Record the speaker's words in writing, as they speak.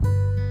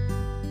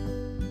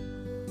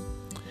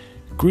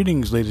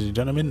Greetings, ladies and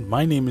gentlemen.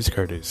 My name is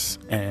Curtis,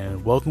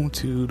 and welcome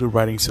to the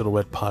Writing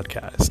Silhouette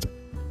podcast.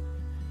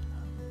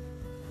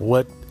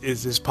 What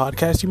is this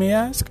podcast, you may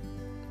ask?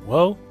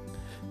 Well,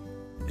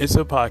 it's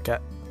a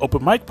podcast,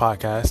 open mic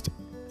podcast,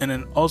 and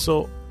then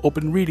also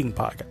open reading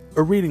podcast,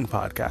 a reading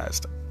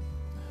podcast.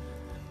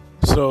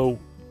 So,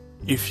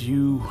 if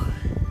you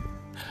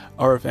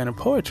are a fan of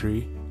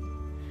poetry,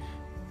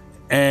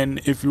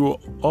 and if you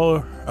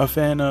are a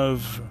fan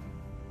of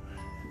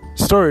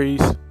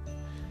stories,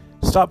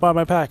 stop by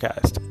my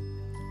podcast.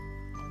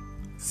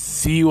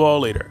 See you all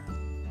later.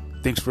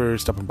 Thanks for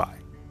stopping by.